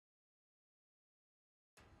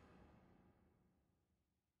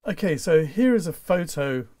Okay, so here is a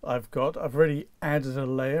photo I've got. I've already added a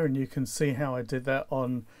layer and you can see how I did that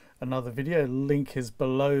on another video. Link is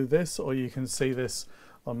below this, or you can see this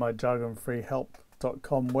on my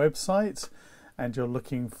jargonfreehelp.com website, and you're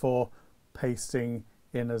looking for pasting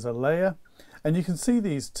in as a layer. And you can see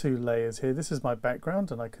these two layers here. This is my background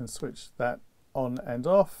and I can switch that on and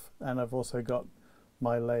off, and I've also got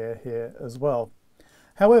my layer here as well.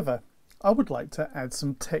 However, I would like to add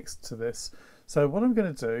some text to this. So what I'm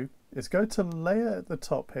going to do is go to layer at the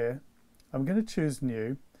top here. I'm going to choose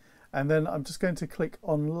new, and then I'm just going to click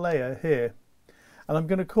on layer here. And I'm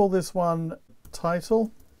going to call this one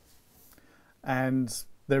title, and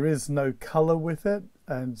there is no color with it,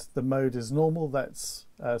 and the mode is normal. That's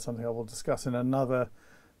something I will discuss in another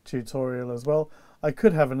tutorial as well. I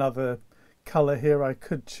could have another color here. I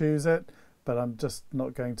could choose it, but I'm just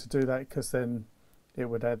not going to do that because then it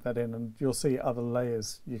would add that in, and you'll see other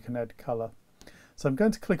layers you can add color. So I'm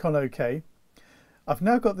going to click on OK. I've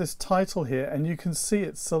now got this title here and you can see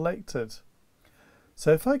it's selected.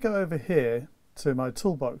 So if I go over here to my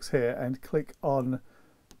toolbox here and click on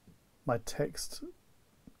my text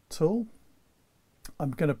tool,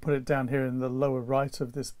 I'm going to put it down here in the lower right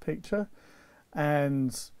of this picture,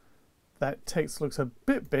 and that text looks a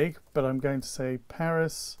bit big, but I'm going to say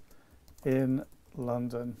Paris in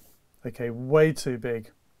London. Okay, way too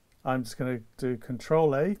big. I'm just going to do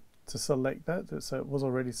Control A to select that, so it was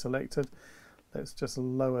already selected. Let's just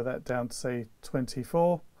lower that down to say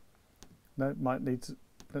 24. No, might need to,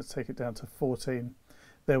 let's take it down to 14.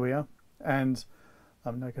 There we are. And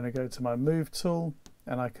I'm now going to go to my move tool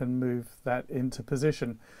and I can move that into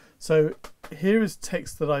position. So here is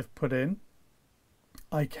text that I've put in.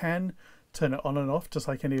 I can turn it on and off just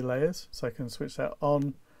like any layers, so I can switch that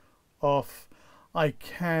on, off. I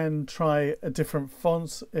can try a different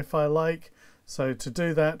font if I like. So to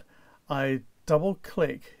do that, I double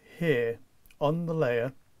click here on the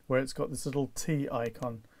layer where it's got this little T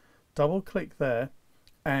icon. Double click there,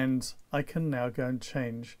 and I can now go and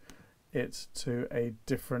change it to a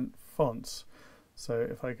different font. So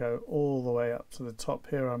if I go all the way up to the top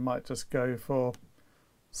here, I might just go for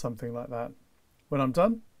something like that. When I'm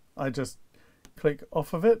done, I just click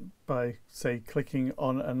off of it by, say, clicking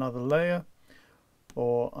on another layer,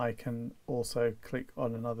 or I can also click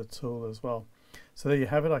on another tool as well. So there you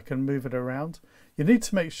have it. I can move it around. You need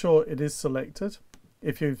to make sure it is selected.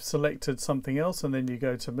 If you've selected something else and then you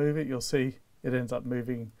go to move it, you'll see it ends up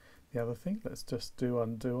moving the other thing. Let's just do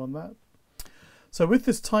undo on that. So with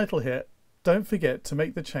this title here, don't forget to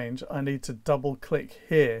make the change. I need to double click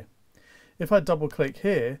here. If I double click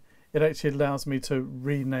here, it actually allows me to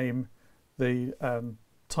rename the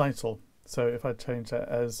title. So if I change that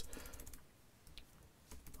as,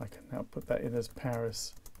 I can now put that in as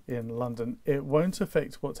Paris in London. It won't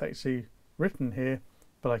affect what's actually written here,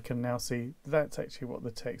 but I can now see that's actually what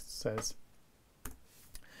the text says.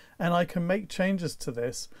 And I can make changes to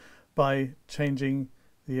this by changing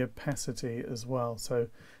the opacity as well. So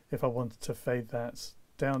if I wanted to fade that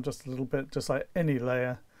down just a little bit, just like any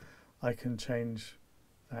layer, I can change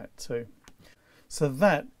that too. So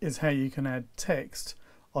that is how you can add text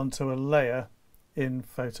onto a layer in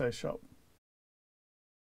Photoshop.